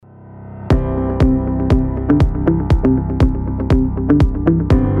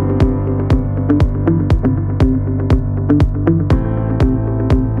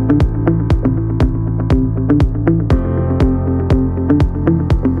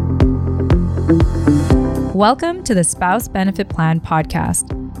Welcome to the Spouse Benefit Plan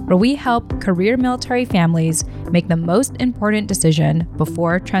podcast, where we help career military families make the most important decision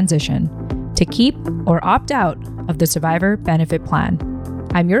before transition to keep or opt out of the Survivor Benefit Plan.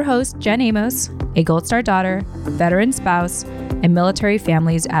 I'm your host, Jen Amos, a Gold Star daughter, veteran spouse, and military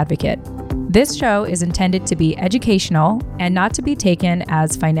families advocate. This show is intended to be educational and not to be taken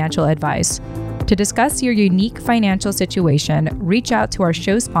as financial advice. To discuss your unique financial situation, reach out to our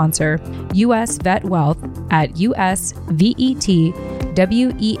show sponsor, US Vet Wealth at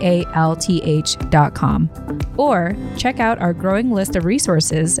usvetwealth.com, or check out our growing list of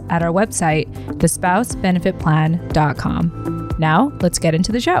resources at our website, thespousebenefitplan.com. Now, let's get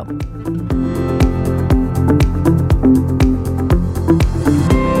into the show.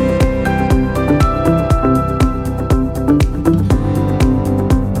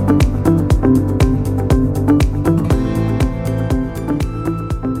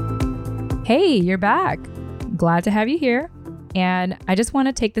 Hey, you're back. Glad to have you here. And I just want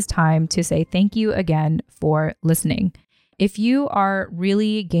to take this time to say thank you again for listening. If you are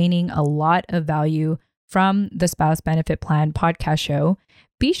really gaining a lot of value from the Spouse Benefit Plan podcast show,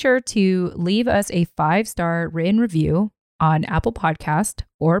 be sure to leave us a 5-star written review on Apple Podcast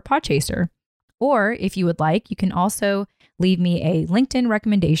or Podchaser. Or if you would like, you can also leave me a LinkedIn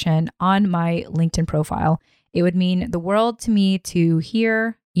recommendation on my LinkedIn profile. It would mean the world to me to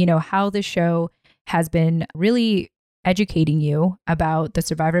hear how the show has been really educating you about the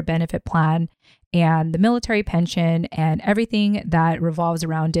Survivor Benefit Plan and the military pension and everything that revolves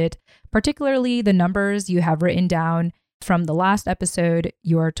around it, particularly the numbers you have written down from the last episode,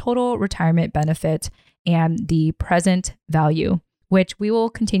 your total retirement benefit and the present value, which we will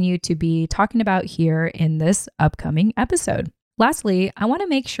continue to be talking about here in this upcoming episode. Lastly, I want to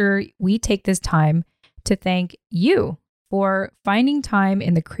make sure we take this time to thank you for finding time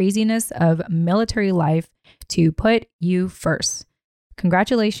in the craziness of military life to put you first.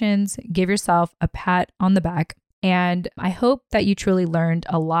 Congratulations, give yourself a pat on the back. And I hope that you truly learned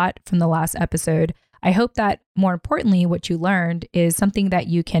a lot from the last episode. I hope that more importantly, what you learned is something that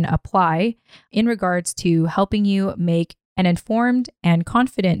you can apply in regards to helping you make an informed and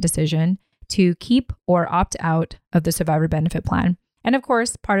confident decision to keep or opt out of the Survivor Benefit Plan. And of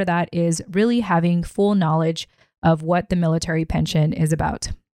course, part of that is really having full knowledge of what the military pension is about.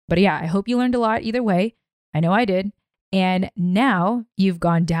 But yeah, I hope you learned a lot either way. I know I did. And now you've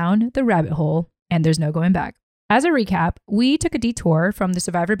gone down the rabbit hole and there's no going back. As a recap, we took a detour from the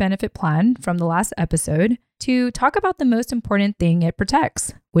Survivor Benefit Plan from the last episode to talk about the most important thing it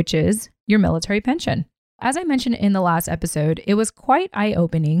protects, which is your military pension. As I mentioned in the last episode, it was quite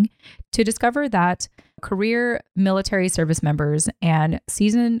eye-opening to discover that career military service members and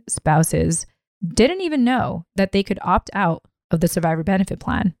seasoned spouses didn't even know that they could opt out of the Survivor Benefit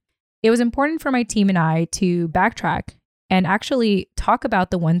Plan. It was important for my team and I to backtrack and actually talk about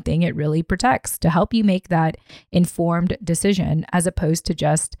the one thing it really protects to help you make that informed decision, as opposed to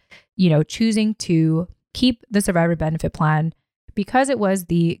just, choosing to keep the Survivor Benefit Plan because it was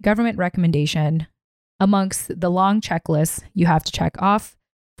the government recommendation amongst the long checklists you have to check off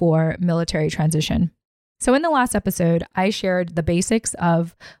for military transition. So in the last episode, I shared the basics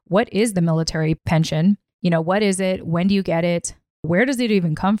of what is the military pension, what is it, when do you get it, where does it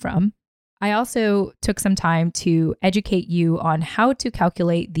even come from? I also took some time to educate you on how to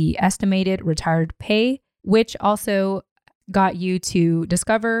calculate the estimated retired pay, which also got you to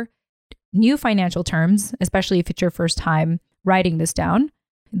discover new financial terms, especially if it's your first time writing this down,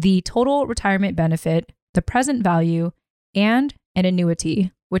 the total retirement benefit, the present value, and an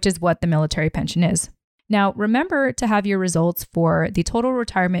annuity, which is what the military pension is. Now, remember to have your results for the total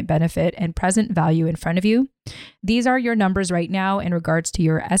retirement benefit and present value in front of you. These are your numbers right now in regards to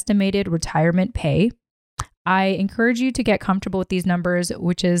your estimated retirement pay. I encourage you to get comfortable with these numbers,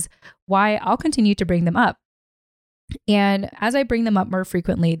 which is why I'll continue to bring them up. And as I bring them up more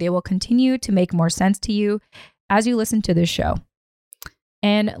frequently, they will continue to make more sense to you as you listen to this show.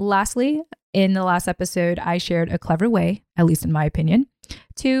 And lastly, in the last episode, I shared a clever way, at least in my opinion,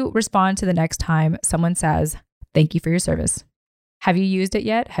 to respond to the next time someone says, "Thank you for your service." Have you used it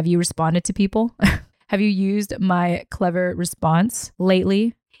yet? Have you responded to people? Have you used my clever response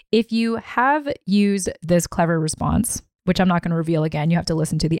lately? If you have used this clever response, which I'm not going to reveal again, you have to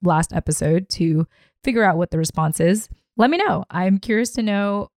listen to the last episode to figure out what the response is. Let me know. I'm curious to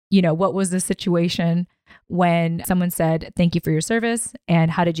know, what was the situation when someone said, "Thank you for your service,"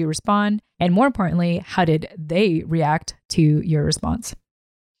 and how did you respond? And more importantly, how did they react to your response?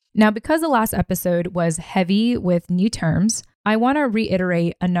 Now, because the last episode was heavy with new terms, I want to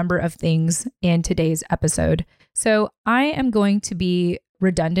reiterate a number of things in today's episode. So I am going to be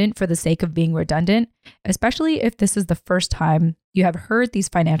redundant for the sake of being redundant, especially if this is the first time you have heard these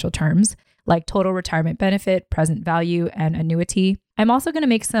financial terms like total retirement benefit, present value, and annuity. I'm also going to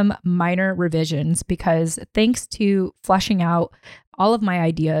make some minor revisions because thanks to fleshing out all of my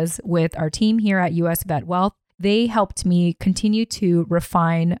ideas with our team here at US Vet Wealth, they helped me continue to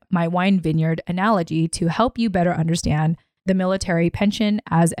refine my wine vineyard analogy to help you better understand the military pension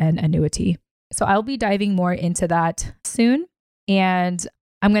as an annuity. So I'll be diving more into that soon. And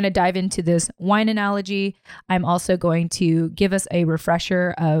I'm going to dive into this wine analogy. I'm also going to give us a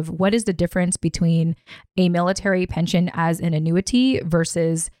refresher of what is the difference between a military pension as an annuity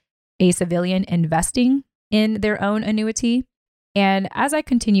versus a civilian investing in their own annuity. And as I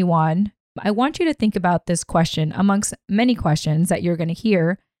continue on, I want you to think about this question amongst many questions that you're going to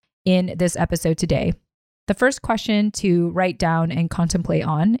hear in this episode today. The first question to write down and contemplate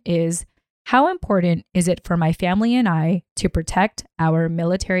on is, how important is it for my family and I to protect our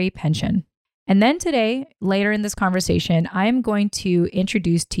military pension? And then today, later in this conversation, I'm going to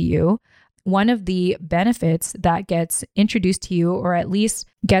introduce to you one of the benefits that gets introduced to you, or at least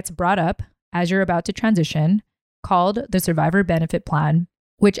gets brought up as you're about to transition, called the Survivor Benefit Plan,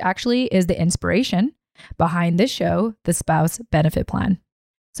 which actually is the inspiration behind this show, the Spouse Benefit Plan.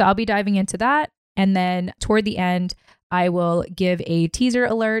 So I'll be diving into that. And then toward the end, I will give a teaser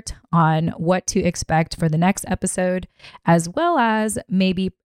alert on what to expect for the next episode, as well as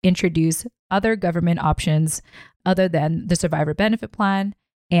maybe introduce other government options other than the Survivor Benefit Plan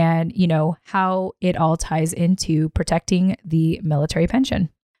and, how it all ties into protecting the military pension.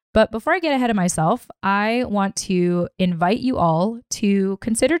 But before I get ahead of myself, I want to invite you all to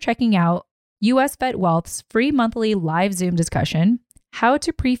consider checking out US Vet Wealth's free monthly live Zoom discussion, How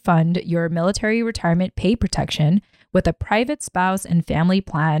to Pre-Fund Your Military Retirement Pay Protection with a Private Spouse and Family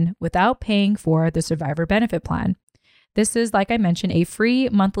Plan Without Paying for the Survivor Benefit Plan. This is, like I mentioned, a free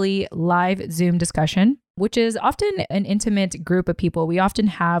monthly live Zoom discussion, which is often an intimate group of people. We often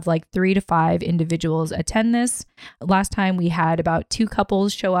have like 3 to 5 individuals attend this. Last time we had about 2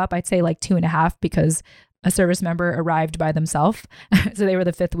 couples show up. I'd say like 2.5 because a service member arrived by themselves. So they were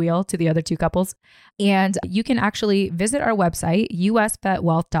the fifth wheel to the other 2 couples. And you can actually visit our website,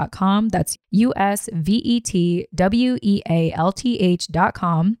 usvetwealth.com. That's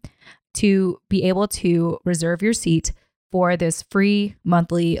usvetwealth.com to be able to reserve your seat for this free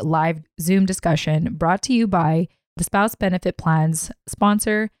monthly live Zoom discussion brought to you by the Spouse Benefit Plan's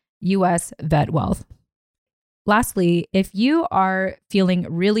sponsor, US Vet Wealth. Lastly, if you are feeling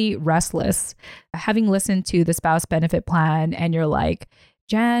really restless, having listened to the Spouse Benefit Plan and you're like,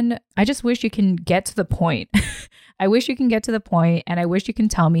 Jen, I just wish you can get to the point. I wish you can get to the point and I wish you can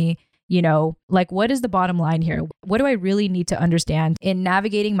tell me, what is the bottom line here? What do I really need to understand in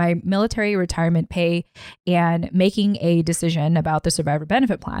navigating my military retirement pay and making a decision about the Survivor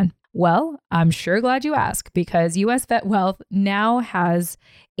Benefit Plan? Well, I'm sure glad you asked because US Vet Wealth now has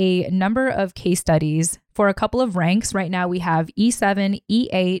a number of case studies for a couple of ranks. Right now we have E7,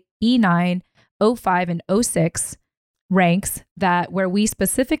 E8, E9, O5, and O6 ranks where we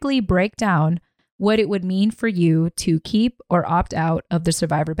specifically break down what it would mean for you to keep or opt out of the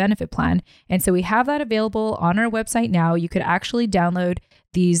Survivor Benefit Plan. And so we have that available on our website now. You could actually download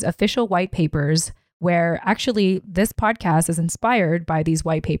these official white papers where actually this podcast is inspired by these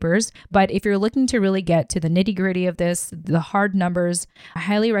white papers. But if you're looking to really get to the nitty-gritty of this, the hard numbers, I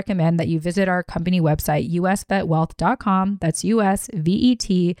highly recommend that you visit our company website, usvetwealth.com. That's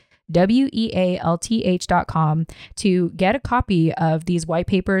usvetwealth.com to get a copy of these white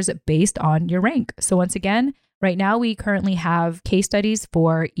papers based on your rank. So once again, right now we currently have case studies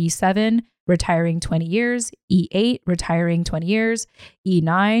for E7, retiring 20 years, E8, retiring 20 years,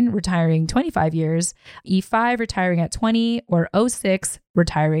 E9, retiring 25 years, E5, retiring at 20, or O6,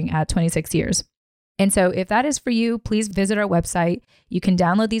 retiring at 26 years. And so if that is for you, please visit our website. You can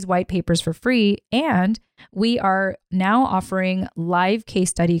download these white papers for free. And we are now offering live case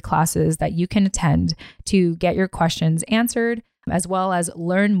study classes that you can attend to get your questions answered, as well as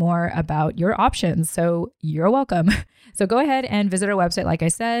learn more about your options. So you're welcome. So go ahead and visit our website. Like I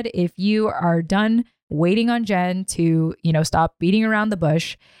said, if you are done waiting on Jen to, stop beating around the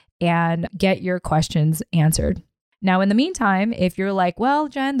bush and get your questions answered. Now, in the meantime, if you're like, well,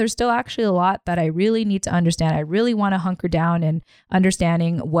 Jen, there's still actually a lot that I really need to understand. I really want to hunker down in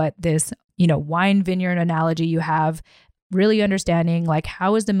understanding what this, wine vineyard analogy you have, really understanding like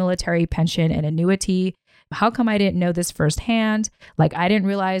how is the military pension and annuity? How come I didn't know this firsthand? Like I didn't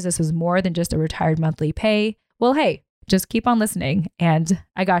realize this was more than just a retired monthly pay. Well, hey, Just keep on listening and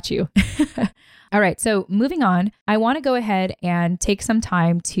I got you. All right, so moving on, I want to go ahead and take some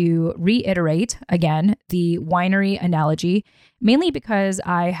time to reiterate again the winery analogy, mainly because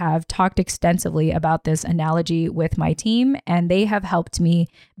I have talked extensively about this analogy with my team, and they have helped me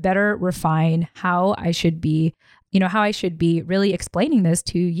better refine how I should be really explaining this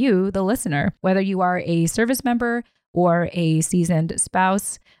to you, the listener. Whether you are a service member or a seasoned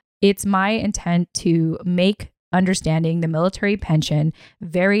spouse, it's my intent to make understanding the military pension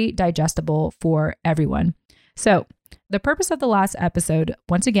very digestible for everyone. So, the purpose of the last episode,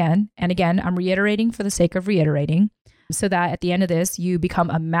 once again, and again, I'm reiterating for the sake of reiterating, so that at the end of this, you become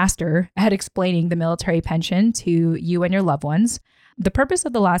a master at explaining the military pension to you and your loved ones. The purpose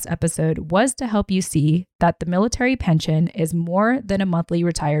of the last episode was to help you see that the military pension is more than a monthly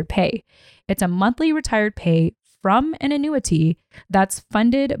retired pay. It's a monthly retired pay from an annuity that's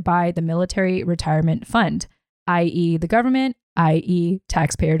funded by the Military Retirement Fund, i.e. the government, i.e.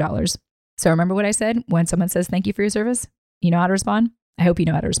 taxpayer dollars. So remember what I said when someone says thank you for your service? You know how to respond? I hope you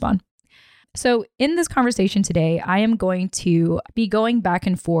know how to respond. So in this conversation today, I am going to be going back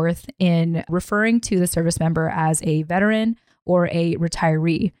and forth in referring to the service member as a veteran or a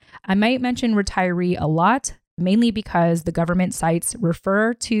retiree. I might mention retiree a lot, mainly because the government sites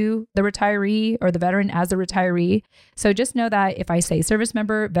refer to the retiree or the veteran as a retiree. So just know that if I say service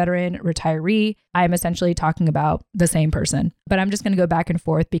member, veteran, retiree, I'm essentially talking about the same person. But I'm just going to go back and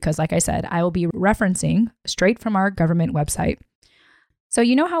forth because, like I said, I will be referencing straight from our government website. So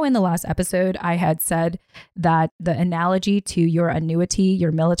you know how in the last episode I had said that the analogy to your annuity,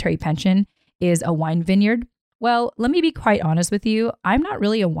 your military pension, is a wine vineyard? Well, let me be quite honest with you. I'm not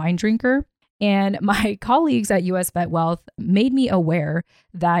really a wine drinker. And my colleagues at US Vet Wealth made me aware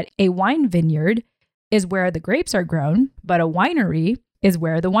that a wine vineyard is where the grapes are grown, but a winery is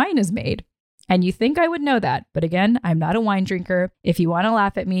where the wine is made. And you think I would know that, but again, I'm not a wine drinker. If you want to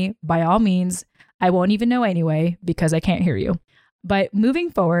laugh at me, by all means, I won't even know anyway because I can't hear you. But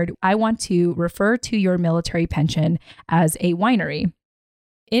moving forward, I want to refer to your military pension as a winery,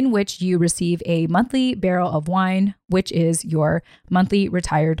 in which you receive a monthly barrel of wine, which is your monthly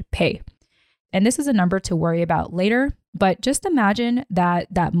retired pay. And this is a number to worry about later, but just imagine that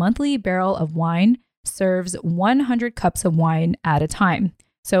that monthly barrel of wine serves 100 cups of wine at a time.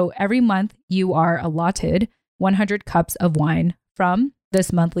 So every month you are allotted 100 cups of wine from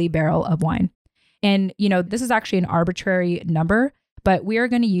this monthly barrel of wine. And, this is actually an arbitrary number, but we are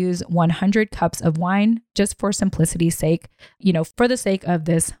going to use 100 cups of wine just for simplicity's sake, for the sake of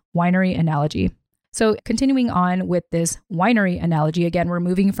this winery analogy. So continuing on with this winery analogy, again, we're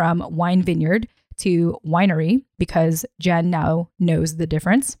moving from wine vineyard to winery because Jen now knows the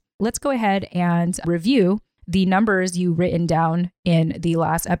difference. Let's go ahead and review the numbers you written down in the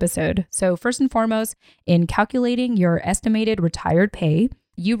last episode. So first and foremost, in calculating your estimated retired pay,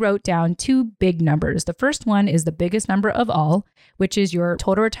 you wrote down two big numbers. The first one is the biggest number of all, which is your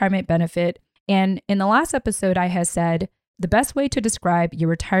total retirement benefit. And in the last episode, I had said the best way to describe your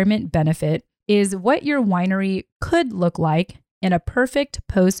retirement benefit is what your winery could look like in a perfect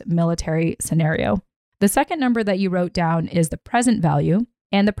post-military scenario. The second number that you wrote down is the present value.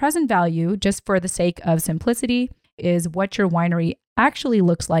 And the present value, just for the sake of simplicity, is what your winery actually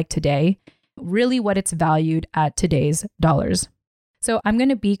looks like today, really what it's valued at today's dollars. So I'm going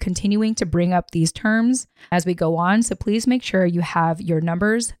to be continuing to bring up these terms as we go on. So please make sure you have your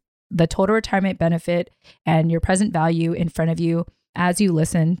numbers, the total retirement benefit, and your present value in front of you as you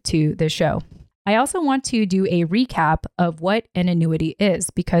listen to this show. I also want to do a recap of what an annuity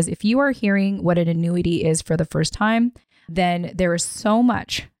is, because if you are hearing what an annuity is for the first time, then there is so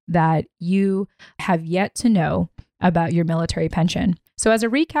much that you have yet to know about your military pension. So as a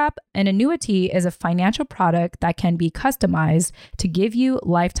recap, an annuity is a financial product that can be customized to give you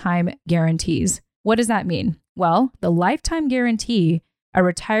lifetime guarantees. What does that mean? Well, the lifetime guarantee a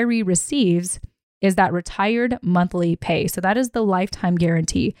retiree receives is that retired monthly pay. So that is the lifetime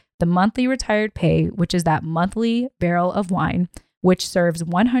guarantee, the monthly retired pay, which is that monthly barrel of wine, which serves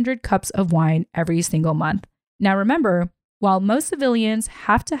 100 cups of wine every single month. Now remember, while most civilians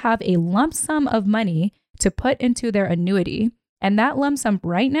have to have a lump sum of money to put into their annuity, and that lump sum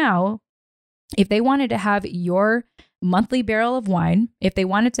right now, if they wanted to have your monthly barrel of wine, if they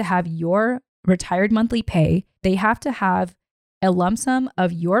wanted to have your retired monthly pay, they have to have a lump sum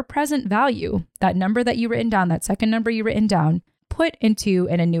of your present value, that number that you written down, that second number you written down, put into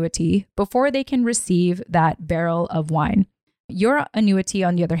an annuity before they can receive that barrel of wine. Your annuity,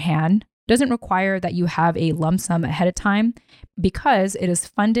 on the other hand, doesn't require that you have a lump sum ahead of time because it is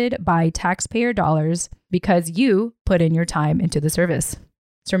funded by taxpayer dollars because you put in your time into the service.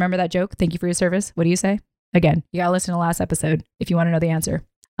 So remember that joke? Thank you for your service. What do you say? Again, you gotta listen to the last episode if you want to know the answer.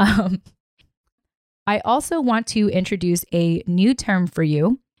 I also want to introduce a new term for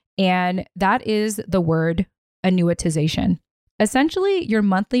you, and that is the word annuitization. Essentially, your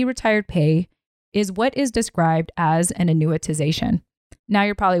monthly retired pay is what is described as an annuitization. Now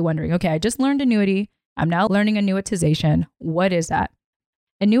you're probably wondering, okay, I just learned annuity. I'm now learning annuitization. What is that?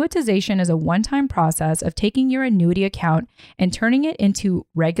 Annuitization is a one-time process of taking your annuity account and turning it into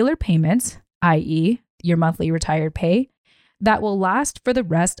regular payments, i.e., your monthly retired pay, that will last for the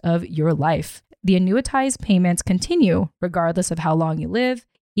rest of your life. The annuitized payments continue regardless of how long you live,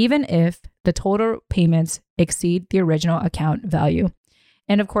 even if the total payments exceed the original account value.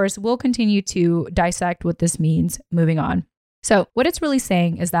 And of course, we'll continue to dissect what this means moving on. So what it's really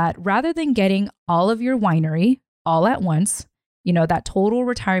saying is that rather than getting all of your winery all at once, that total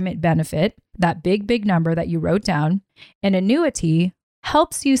retirement benefit, that big number that you wrote down, an annuity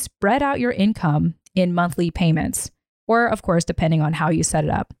helps you spread out your income in monthly payments, or of course, depending on how you set it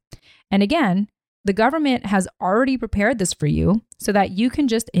up. And again, the government has already prepared this for you so that you can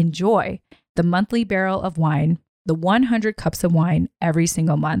just enjoy the monthly barrel of wine, the 100 cups of wine every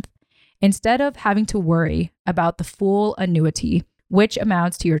single month, instead of having to worry about the full annuity, which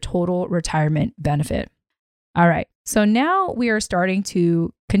amounts to your total retirement benefit. All right, so now we are starting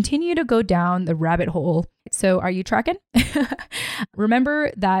to continue to go down the rabbit hole. So are you tracking?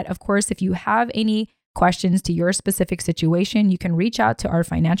 Remember that, of course, if you have any questions to your specific situation, you can reach out to our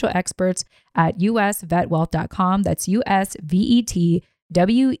financial experts at usvetwealth.com. That's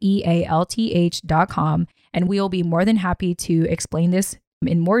usvetwealth.com. And we'll be more than happy to explain this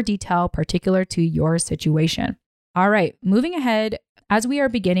in more detail, particular to your situation. All right, moving ahead, as we are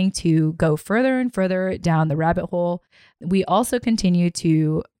beginning to go further and further down the rabbit hole, we also continue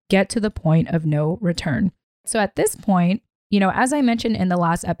to get to the point of no return. So at this point, as I mentioned in the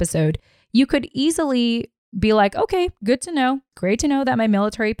last episode, you could easily be like, okay, good to know. Great to know that my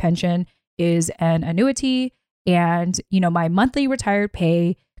military pension is an annuity and, my monthly retired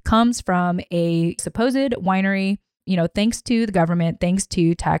pay comes from a supposed winery, thanks to the government, thanks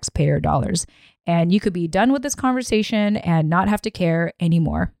to taxpayer dollars. And you could be done with this conversation and not have to care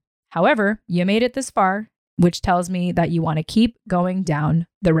anymore. However, you made it this far, which tells me that you want to keep going down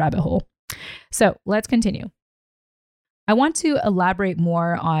the rabbit hole. So let's continue. I want to elaborate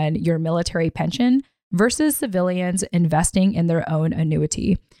more on your military pension versus civilians investing in their own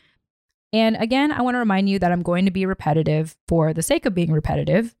annuity. And again, I want to remind you that I'm going to be repetitive for the sake of being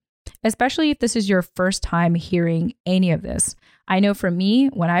repetitive, especially if this is your first time hearing any of this. I know for me,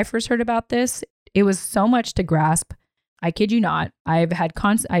 when I first heard about this, it was so much to grasp. I kid you not. I've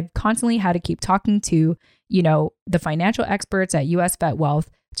constantly had to keep talking to, the financial experts at US Vet Wealth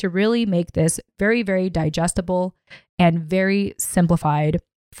to really make this very, very digestible and very simplified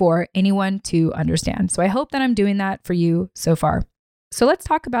for anyone to understand. So I hope that I'm doing that for you so far. So let's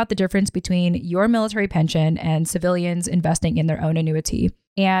talk about the difference between your military pension and civilians investing in their own annuity.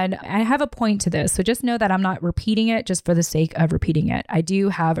 And I have a point to this. So just know that I'm not repeating it just for the sake of repeating it. I do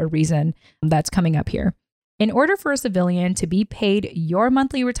have a reason that's coming up here. In order for a civilian to be paid your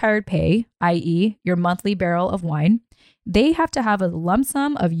monthly retired pay, i.e., your monthly barrel of wine, they have to have a lump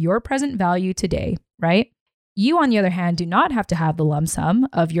sum of your present value today, right? You, on the other hand, do not have to have the lump sum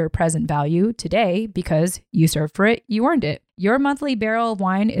of your present value today because you served for it, you earned it. Your monthly barrel of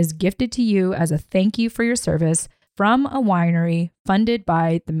wine is gifted to you as a thank you for your service from a winery funded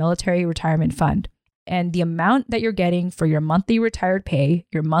by the Military Retirement Fund. And the amount that you're getting for your monthly retired pay,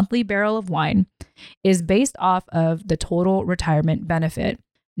 your monthly barrel of wine, is based off of the total retirement benefit,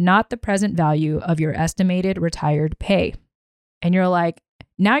 not the present value of your estimated retired pay. And you're like,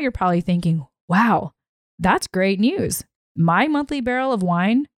 now you're probably thinking, wow, that's great news. My monthly barrel of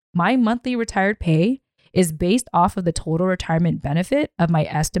wine, my monthly retired pay is based off of the total retirement benefit of my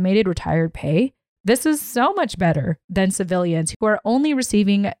estimated retired pay. This is so much better than civilians who are only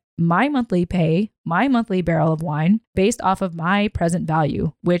receiving my monthly pay, my monthly barrel of wine based off of my present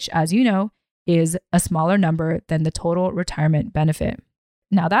value, which, as you know, is a smaller number than the total retirement benefit.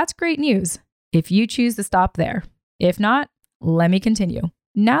 Now that's great news if you choose to stop there. If not, let me continue.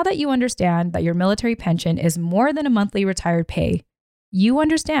 Now that you understand that your military pension is more than a monthly retired pay, you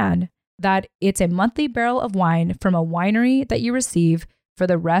understand that it's a monthly barrel of wine from a winery that you receive for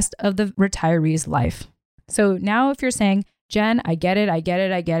the rest of the retiree's life. So now if you're saying, Jen, I get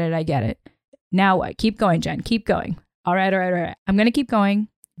it. Now what? Keep going, Jen, keep going. All right. I'm going to keep going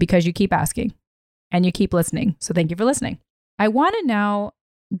because you keep asking and you keep listening. So thank you for listening. I want to now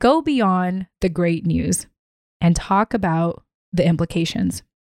go beyond the great news and talk about the implications.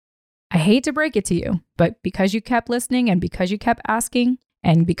 I hate to break it to you, but because you kept listening and because you kept asking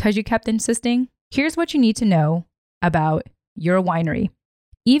and because you kept insisting, Here's what you need to know about your winery.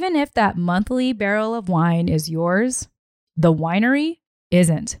 Even if that monthly barrel of wine is yours, the winery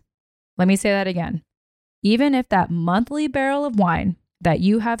isn't. Let me say that again. Even if that monthly barrel of wine that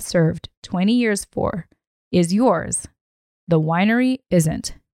you have served 20 years for is yours, the winery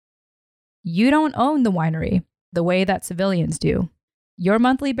isn't. You don't own the winery the way that civilians do. Your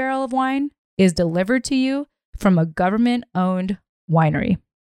monthly barrel of wine is delivered to you from a government-owned winery.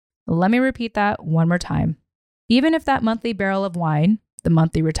 Let me repeat that one more time. Even if that monthly barrel of wine, the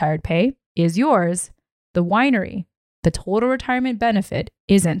monthly retired pay, is yours, the winery, the total retirement benefit,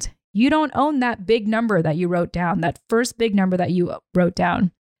 isn't. You don't own that big number that you wrote down, that first big number that you wrote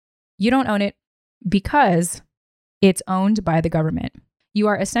down. You don't own it because it's owned by the government. You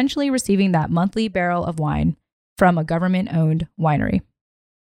are essentially receiving that monthly barrel of wine from a government-owned winery.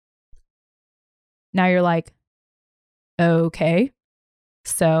 Now you're like, okay,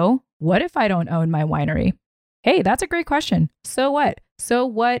 so what if I don't own my winery? Hey, that's a great question. So what? So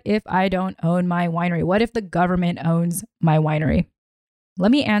what if I don't own my winery? What if the government owns my winery? Let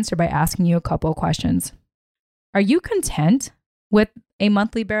me answer by asking you a couple of questions. Are you content with a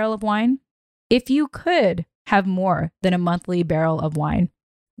monthly barrel of wine? If you could have more than a monthly barrel of wine,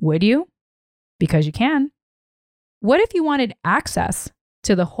 would you? Because you can. What if you wanted access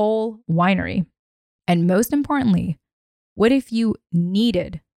to the whole winery? And most importantly, what if you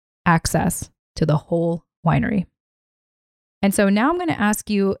needed access to the whole winery? And so now I'm going to ask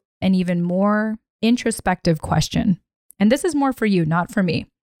you an even more introspective question. And this is more for you, not for me.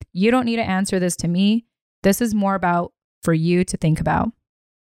 You don't need to answer this to me. This is more about for you to think about.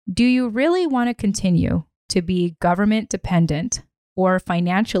 Do you really want to continue to be government dependent or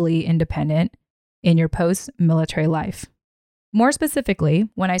financially independent in your post-military life? More specifically,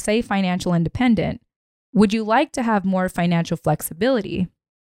 when I say financial independent, would you like to have more financial flexibility,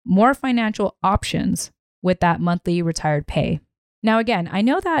 more financial options with that monthly retired pay? Now, again, I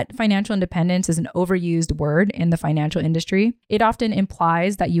know that financial independence is an overused word in the financial industry. It often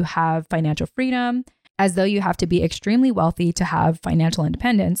implies that you have financial freedom, as though you have to be extremely wealthy to have financial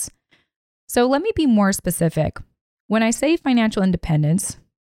independence. So let me be more specific. When I say financial independence,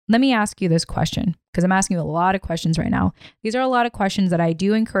 let me ask you this question, because I'm asking you a lot of questions right now. These are a lot of questions that I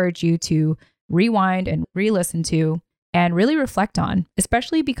do encourage you to rewind and re-listen to and really reflect on,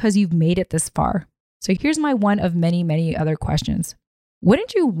 especially because you've made it this far. So here's my one of many, many other questions.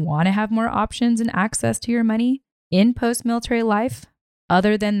 Wouldn't you want to have more options and access to your money in post-military life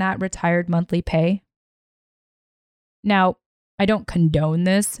other than that retired monthly pay? Now, I don't condone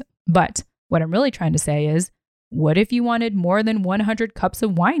this, but what I'm really trying to say is, what if you wanted more than 100 cups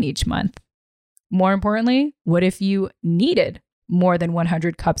of wine each month? More importantly, what if you needed more than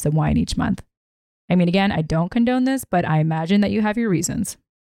 100 cups of wine each month? I mean, again, I don't condone this, but I imagine that you have your reasons.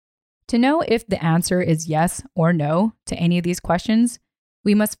 To know if the answer is yes or no to any of these questions,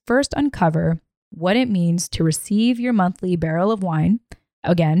 we must first uncover what it means to receive your monthly barrel of wine,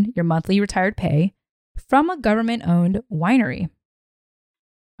 again, your monthly retired pay, from a government-owned winery.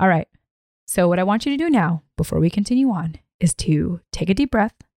 All right, so what I want you to do now, before we continue on, is to take a deep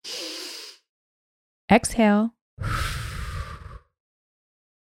breath, exhale,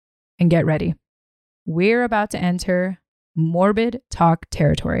 and get ready. We're about to enter morbid talk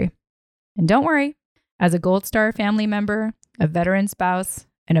territory. And don't worry, as a Gold Star family member, a veteran spouse,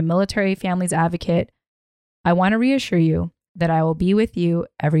 and a military families advocate, I want to reassure you that I will be with you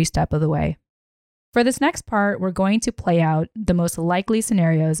every step of the way. For this next part, we're going to play out the most likely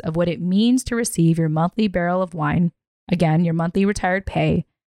scenarios of what it means to receive your monthly barrel of wine, again, your monthly retired pay,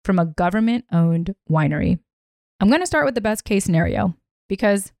 from a government-owned winery. I'm going to start with the best case scenario,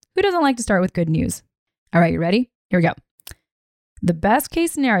 because who doesn't like to start with good news? All right, you ready? Here we go. The best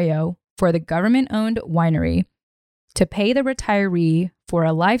case scenario for the government-owned winery to pay the retiree for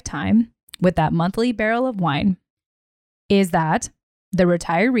a lifetime with that monthly barrel of wine is that the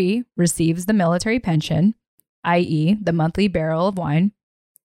retiree receives the military pension, i.e., the monthly barrel of wine,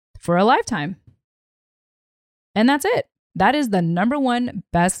 for a lifetime. And that's it. That is the number one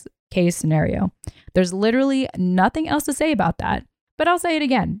best case scenario. There's literally nothing else to say about that, but I'll say it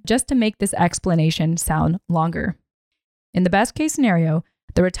again, just to make this explanation sound longer. In the best case scenario,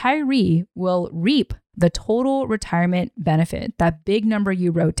 the retiree will reap the total retirement benefit, that big number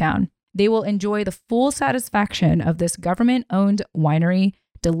you wrote down. They will enjoy the full satisfaction of this government-owned winery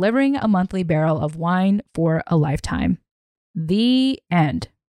delivering a monthly barrel of wine for a lifetime. The end.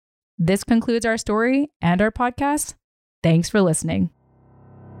 This concludes our story and our podcast. Thanks for listening.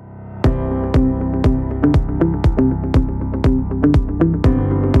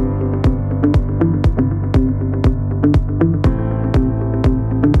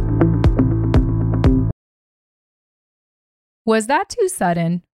 Was that too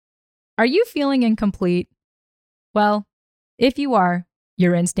sudden? Are you feeling incomplete? Well, if you are,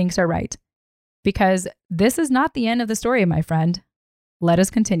 your instincts are right. Because this is not the end of the story, my friend. Let us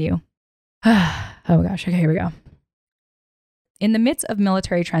continue. Oh gosh, okay, here we go. In the midst of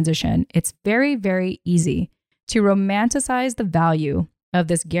military transition, it's very, very easy to romanticize the value of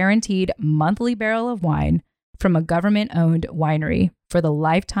this guaranteed monthly barrel of wine from a government-owned winery for the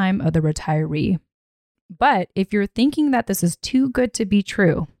lifetime of the retiree. But if you're thinking that this is too good to be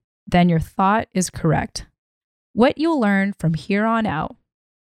true, then your thought is correct. What you'll learn from here on out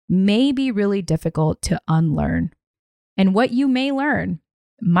may be really difficult to unlearn. And what you may learn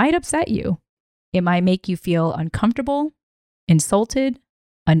might upset you. It might make you feel uncomfortable, insulted,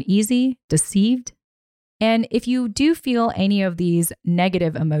 uneasy, deceived. And if you do feel any of these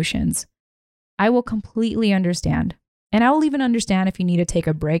negative emotions, I will completely understand. And I will even understand if you need to take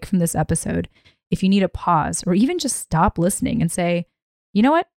a break from this episode, if you need a pause, or even just stop listening and say, you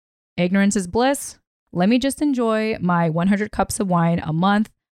know what? Ignorance is bliss. Let me just enjoy my 100 cups of wine a month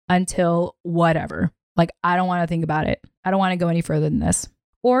until whatever. Like, I don't want to think about it. I don't want to go any further than this.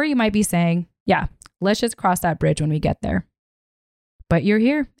 Or you might be saying, yeah, let's just cross that bridge when we get there. But you're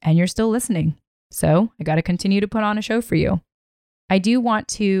here and you're still listening. So I got to continue to put on a show for you. I do want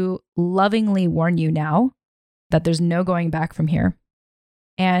to lovingly warn you now that there's no going back from here.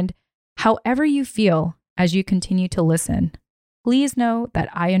 And however you feel as you continue to listen, please know that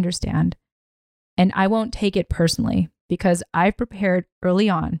I understand. And I won't take it personally because I've prepared early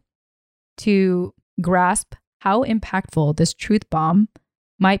on to grasp how impactful this truth bomb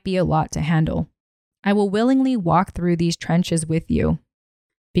might be a lot to handle. I will willingly walk through these trenches with you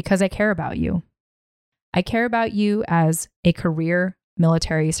because I care about you. I care about you as a career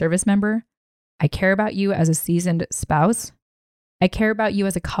military service member. I care about you as a seasoned spouse. I care about you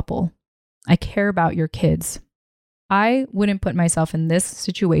as a couple. I care about your kids. I wouldn't put myself in this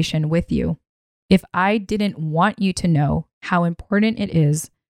situation with you if I didn't want you to know how important it is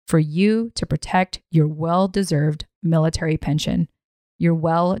for you to protect your well-deserved military pension, your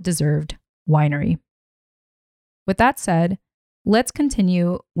well-deserved winery. With that said, let's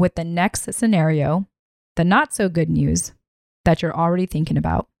continue with the next scenario, the not so good news that you're already thinking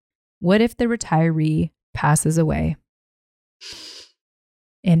about. What if the retiree passes away?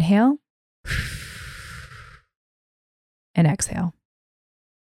 Inhale and exhale.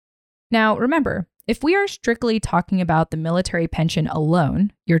 Now, remember, if we are strictly talking about the military pension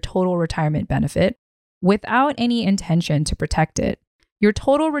alone, your total retirement benefit, without any intention to protect it, your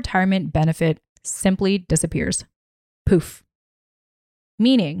total retirement benefit simply disappears. Poof.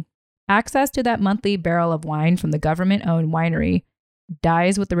 Meaning, access to that monthly barrel of wine from the government-owned winery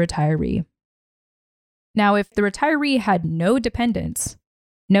dies with the retiree. Now, if the retiree had no dependents,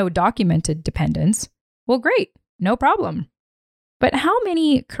 no documented dependents, well, great, no problem. But how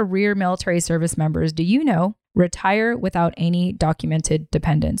many career military service members do you know retire without any documented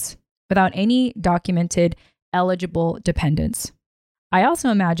dependents, without any documented eligible dependents? I also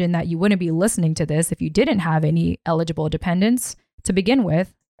imagine that you wouldn't be listening to this if you didn't have any eligible dependents to begin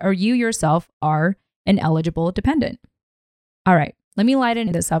with, or you yourself are an eligible dependent. All right, let me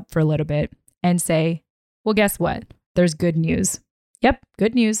lighten this up for a little bit and say, well, guess what? There's good news. Yep,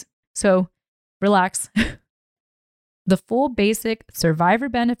 good news. So relax. The full basic survivor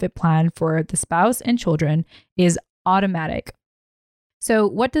benefit plan for the spouse and children is automatic. So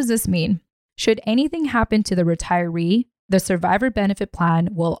what does this mean? Should anything happen to the retiree, the survivor benefit plan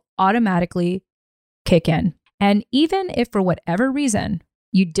will automatically kick in. And even if for whatever reason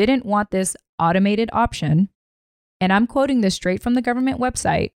you didn't want this automated option, and I'm quoting this straight from the government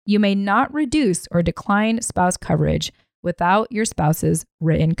website, you may not reduce or decline spouse coverage without your spouse's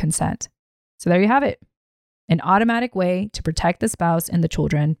written consent. So there you have it. An automatic way to protect the spouse and the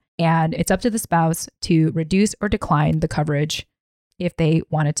children, and it's up to the spouse to reduce or decline the coverage if they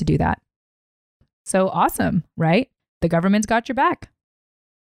wanted to do that. So awesome, right? The government's got your back.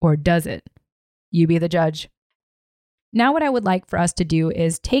 Or does it? You be the judge. Now what I would like for us to do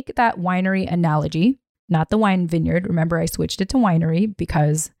is take that winery analogy, not the wine vineyard. Remember, I switched it to winery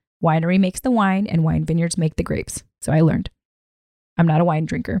because winery makes the wine and wine vineyards make the grapes. So I learned. I'm not a wine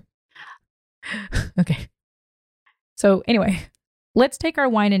drinker. Okay. So anyway, let's take our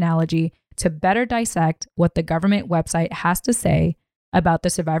wine analogy to better dissect what the government website has to say about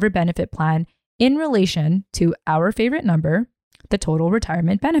the survivor benefit plan in relation to our favorite number, the total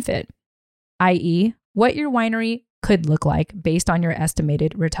retirement benefit, i.e., what your winery could look like based on your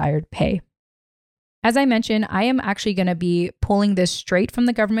estimated retired pay. As I mentioned, I am actually going to be pulling this straight from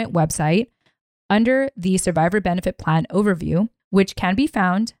the government website under the survivor benefit plan overview, which can be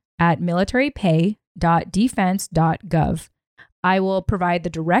found at militarypay.defense.gov. I will provide the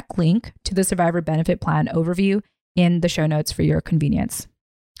direct link to the survivor benefit plan overview in the show notes for your convenience.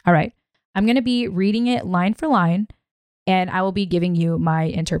 All right, I'm going to be reading it line for line, and I will be giving you my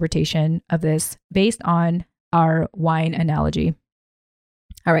interpretation of this based on our wine analogy.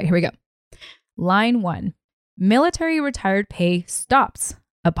 All right, here we go. Line 1. Military retired pay stops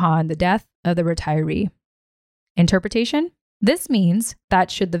upon the death of the retiree. Interpretation: this means that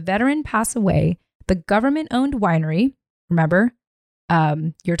should the veteran pass away, the government-owned winery, remember,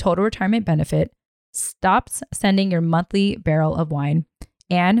 your total retirement benefit, stops sending your monthly barrel of wine,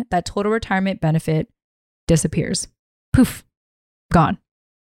 and that total retirement benefit disappears. Poof, gone.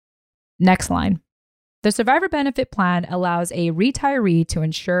 Next line. The survivor benefit plan allows a retiree to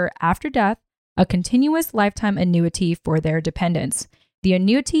ensure after death a continuous lifetime annuity for their dependents. The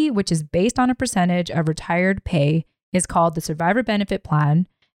annuity, which is based on a percentage of retired pay, is called the survivor benefit plan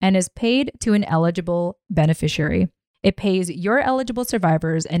and is paid to an eligible beneficiary. It pays your eligible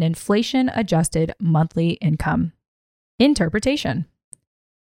survivors an inflation-adjusted monthly income. Interpretation.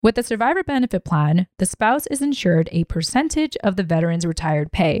 With the survivor benefit plan, the spouse is insured a percentage of the veteran's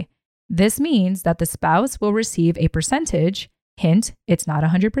retired pay. This means that the spouse will receive a percentage, hint, it's not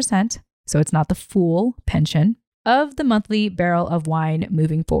 100%, so it's not the full pension, of the monthly barrel of wine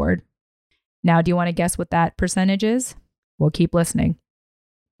moving forward. Now, do you want to guess what that percentage is? We'll keep listening.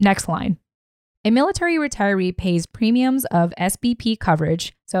 Next line. A military retiree pays premiums of SBP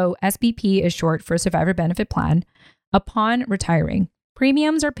coverage, so SBP is short for Survivor Benefit Plan, upon retiring.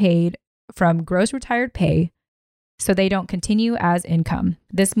 Premiums are paid from gross retired pay, so they don't continue as income.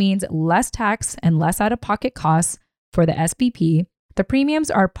 This means less tax and less out-of-pocket costs for the SBP. The premiums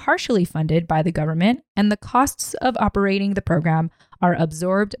are partially funded by the government, and the costs of operating the program are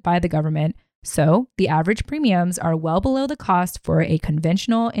absorbed by the government, so the average premiums are well below the cost for a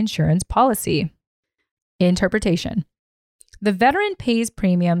conventional insurance policy. Interpretation. The veteran pays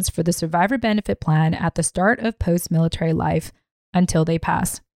premiums for the survivor benefit plan at the start of post-military life until they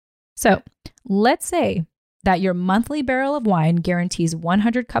pass. So let's say that your monthly barrel of wine guarantees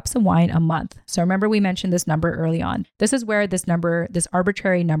 100 cups of wine a month. So remember, we mentioned this number early on. This is where this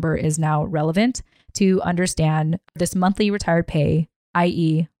arbitrary number is now relevant to understand this monthly retired pay,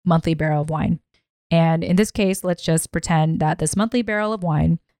 i.e. monthly barrel of wine. And in this case, let's just pretend that this monthly barrel of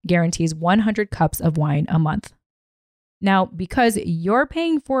wine guarantees 100 cups of wine a month. Now, because you're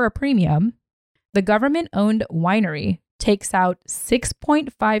paying for a premium, the government-owned winery takes out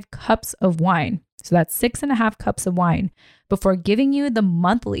 6.5 cups of wine. So that's 6.5 cups of wine before giving you the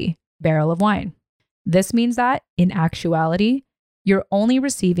monthly barrel of wine. This means that in actuality, you're only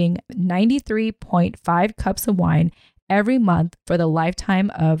receiving 93.5 cups of wine every month for the lifetime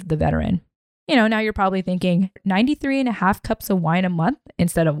of the veteran. Now you're probably thinking 93.5 cups of wine a month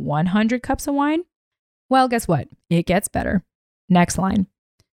instead of 100 cups of wine. Well, guess what? It gets better. Next line.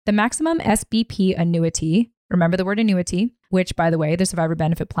 The maximum SBP annuity, remember the word annuity, which, by the way, the survivor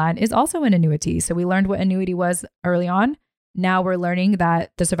benefit plan is also an annuity. So we learned what annuity was early on. Now we're learning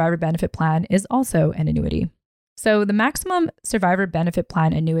that the survivor benefit plan is also an annuity. So the maximum survivor benefit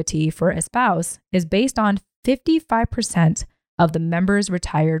plan annuity for a spouse is based on 55% of the member's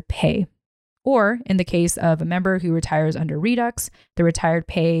retired pay. Or in the case of a member who retires under Redux, the retired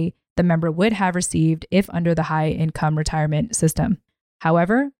pay the member would have received if under the high income retirement system.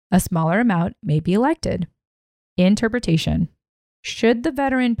 However, a smaller amount may be elected. Interpretation. Should the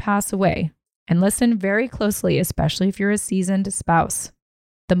veteran pass away, and listen very closely, especially if you're a seasoned spouse,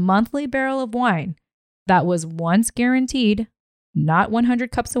 the monthly barrel of wine that was once guaranteed, not 100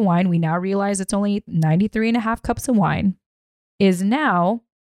 cups of wine, we now realize it's only 93.5 cups of wine, is now,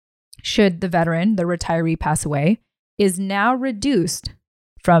 should the veteran, the retiree, pass away, is now reduced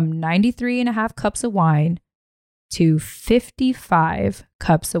from 93.5 cups of wine to 55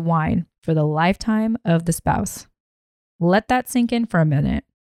 cups of wine for the lifetime of the spouse. Let that sink in for a minute.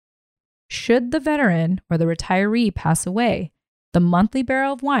 Should the veteran or the retiree pass away, the monthly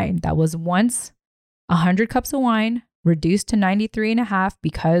barrel of wine that was once 100 cups of wine reduced to 93.5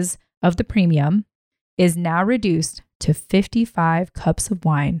 because of the premium is now reduced to 55 cups of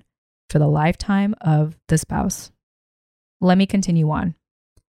wine for the lifetime of the spouse. Let me continue on.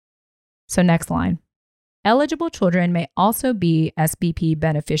 So next line. Eligible children may also be SBP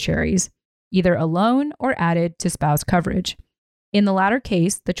beneficiaries, either alone or added to spouse coverage. In the latter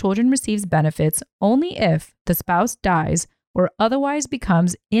case, the children receives benefits only if the spouse dies or otherwise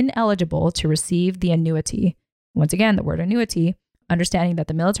becomes ineligible to receive the annuity. Once again, the word annuity, understanding that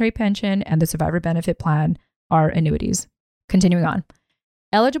the military pension and the survivor benefit plan are annuities. Continuing on.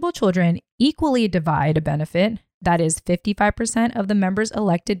 Eligible children equally divide a benefit that is 55% of the member's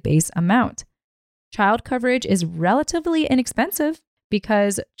elected base amount. Child coverage is relatively inexpensive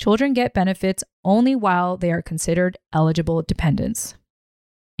because children get benefits only while they are considered eligible dependents.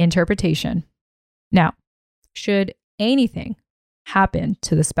 Interpretation. Now, should anything happen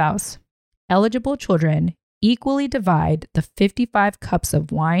to the spouse, eligible children equally divide the 55 cups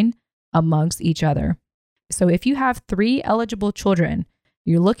of wine amongst each other. So if you have 3 eligible children,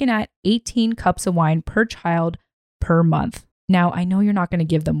 you're looking at 18 cups of wine per child per month. Now, I know you're not going to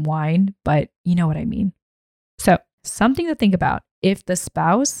give them wine, but you know what I mean. So, something to think about. If the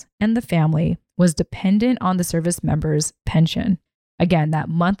spouse and the family was dependent on the service member's pension, again, that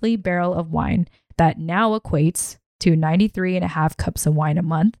monthly barrel of wine that now equates to 93.5 cups of wine a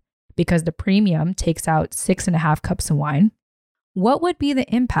month because the premium takes out 6.5 cups of wine, what would be the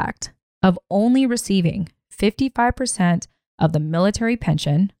impact of only receiving 55% of the military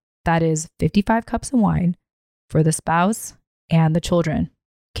pension, that is 55 cups of wine, for the spouse and the children?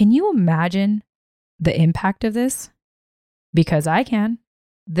 Can you imagine the impact of this? Because I can.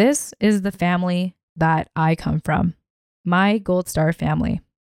 This is the family that I come from, my Gold Star family.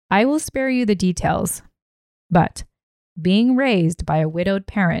 I will spare you the details, but being raised by a widowed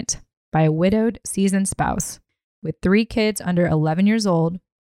parent, by a widowed seasoned spouse, with 3 kids under 11 years old,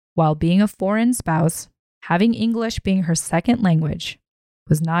 while being a foreign spouse, having English being her second language,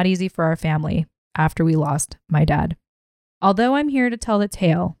 was not easy for our family after we lost my dad. Although I'm here to tell the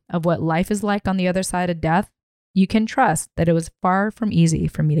tale of what life is like on the other side of death, you can trust that it was far from easy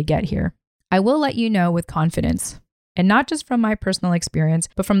for me to get here. I will let you know with confidence, and not just from my personal experience,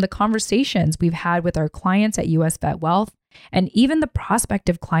 but from the conversations we've had with our clients at US Vet Wealth, and even the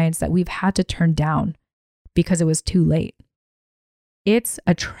prospective clients that we've had to turn down because it was too late. It's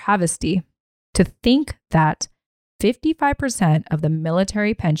a travesty to think that 55% of the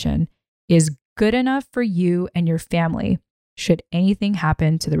military pension is good enough for you and your family should anything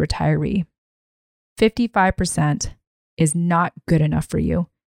happen to the retiree. 55% is not good enough for you,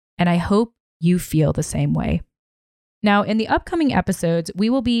 and I hope you feel the same way. Now, in the upcoming episodes, we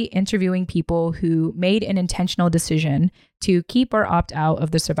will be interviewing people who made an intentional decision to keep or opt out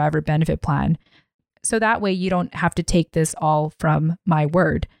of the survivor benefit plan. So that way you don't have to take this all from my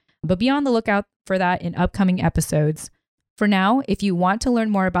word. But be on the lookout for that in upcoming episodes. For now, if you want to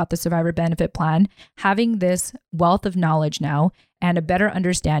learn more about the survivor benefit plan, having this wealth of knowledge now and a better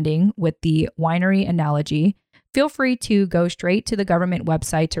understanding with the winery analogy, feel free to go straight to the government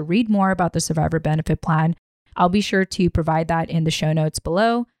website to read more about the survivor benefit plan. I'll be sure to provide that in the show notes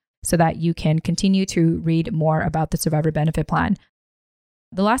below so that you can continue to read more about the survivor benefit plan.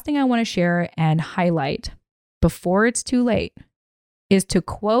 The last thing I want to share and highlight before it's too late is to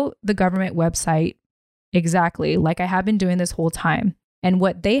quote the government website exactly like I have been doing this whole time and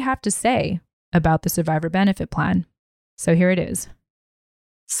what they have to say about the survivor benefit plan. So here it is.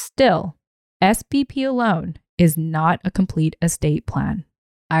 Still, SBP alone is not a complete estate plan.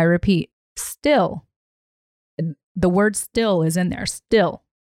 I repeat, still. The word still is in there. Still,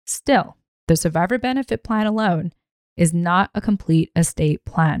 the survivor benefit plan alone is not a complete estate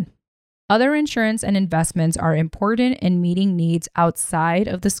plan. Other insurance and investments are important in meeting needs outside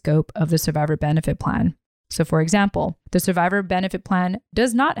of the scope of the survivor benefit plan. So for example, the survivor benefit plan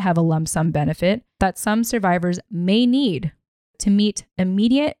does not have a lump sum benefit that some survivors may need to meet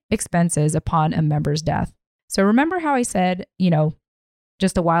immediate expenses upon a member's death. So remember how I said,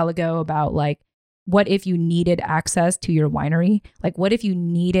 just a while ago about what if you needed access to your winery? What if you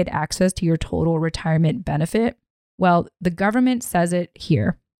needed access to your total retirement benefit? Well, the government says it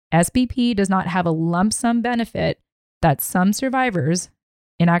here. SBP does not have a lump sum benefit that some survivors,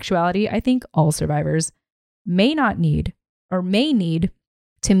 in actuality, I think all survivors, may not need or may need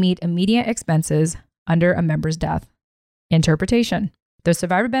to meet immediate expenses under a member's death. Interpretation. The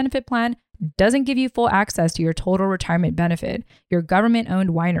survivor benefit plan doesn't give you full access to your total retirement benefit, your government-owned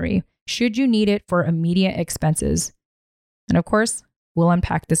winery, should you need it for immediate expenses. And of course, we'll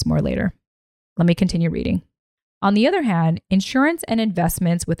unpack this more later. Let me continue reading. On the other hand, insurance and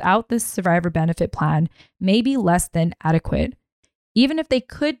investments without this survivor benefit plan may be less than adequate. Even if they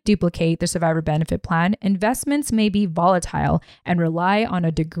could duplicate the survivor benefit plan, investments may be volatile and rely on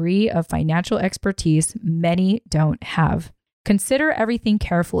a degree of financial expertise many don't have. Consider everything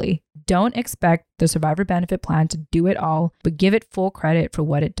carefully. Don't expect the survivor benefit plan to do it all, but give it full credit for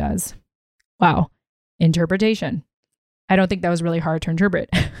what it does. Wow. Interpretation. I don't think that was really hard to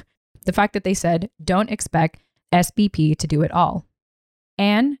interpret. The fact that they said, don't expect SBP to do it all.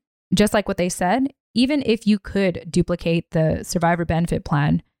 And just like what they said, even if you could duplicate the survivor benefit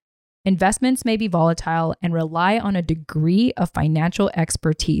plan, investments may be volatile and rely on a degree of financial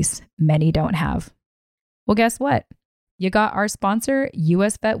expertise many don't have. Well, guess what? You got our sponsor,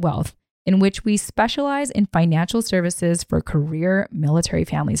 US Vet Wealth, in which we specialize in financial services for career military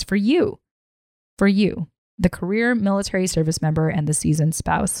families for you, the career military service member and the seasoned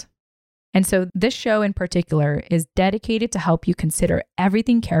spouse. And so this show in particular is dedicated to help you consider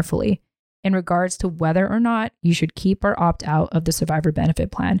everything carefully in regards to whether or not you should keep or opt out of the survivor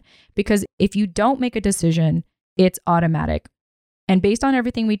benefit plan. Because if you don't make a decision, it's automatic. And based on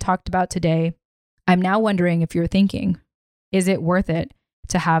everything we talked about today, I'm now wondering if you're thinking, is it worth it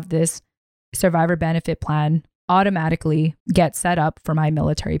to have this survivor benefit plan automatically get set up for my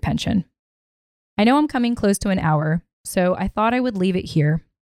military pension? I know I'm coming close to an hour, so I thought I would leave it here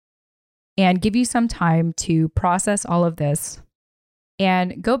and give you some time to process all of this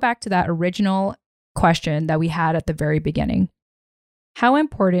and go back to that original question that we had at the very beginning. How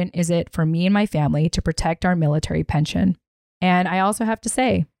important is it for me and my family to protect our military pension? And I also have to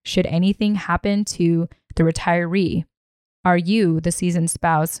say, should anything happen to the retiree, are you, the seasoned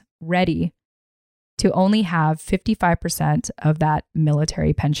spouse, ready to only have 55% of that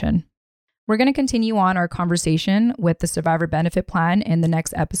military pension? We're going to continue on our conversation with the survivor benefit plan in the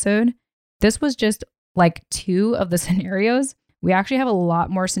next episode. This was just like 2 of the scenarios. We actually have a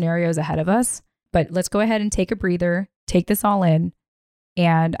lot more scenarios ahead of us, but let's go ahead and take a breather, take this all in.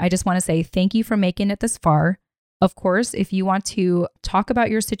 And I just want to say thank you for making it this far. Of course, if you want to talk about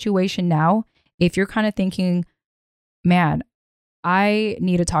your situation now, if you're kind of thinking, man, I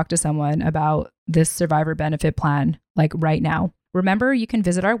need to talk to someone about this survivor benefit plan, like right now. Remember, you can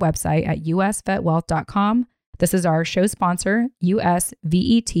visit our website at usvetwealth.com. This is our show sponsor,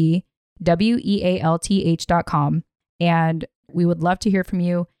 usvetwealth.com. And we would love to hear from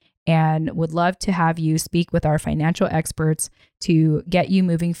you and would love to have you speak with our financial experts to get you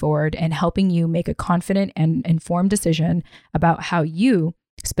moving forward and helping you make a confident and informed decision about how you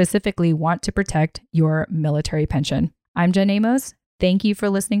specifically want to protect your military pension. I'm Jen Amos. Thank you for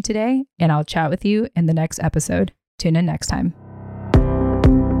listening today, and I'll chat with you in the next episode. Tune in next time.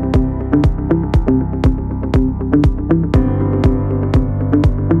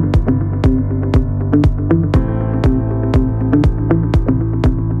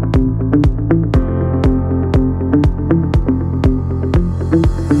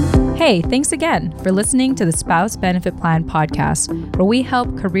 Hey, thanks again for listening to the Spouse Benefit Plan podcast, where we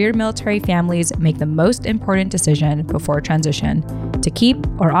help career military families make the most important decision before transition to keep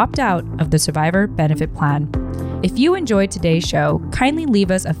or opt out of the survivor benefit plan. If you enjoyed today's show, kindly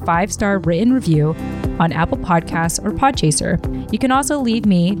leave us a 5-star written review on Apple Podcasts or Podchaser. You can also leave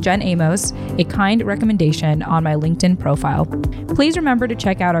me, Jen Amos, a kind recommendation on my LinkedIn profile. Please remember to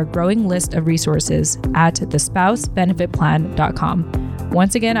check out our growing list of resources at thespousebenefitplan.com.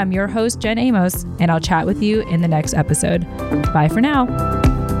 Once again, I'm your host, Jen Amos, and I'll chat with you in the next episode. Bye for now.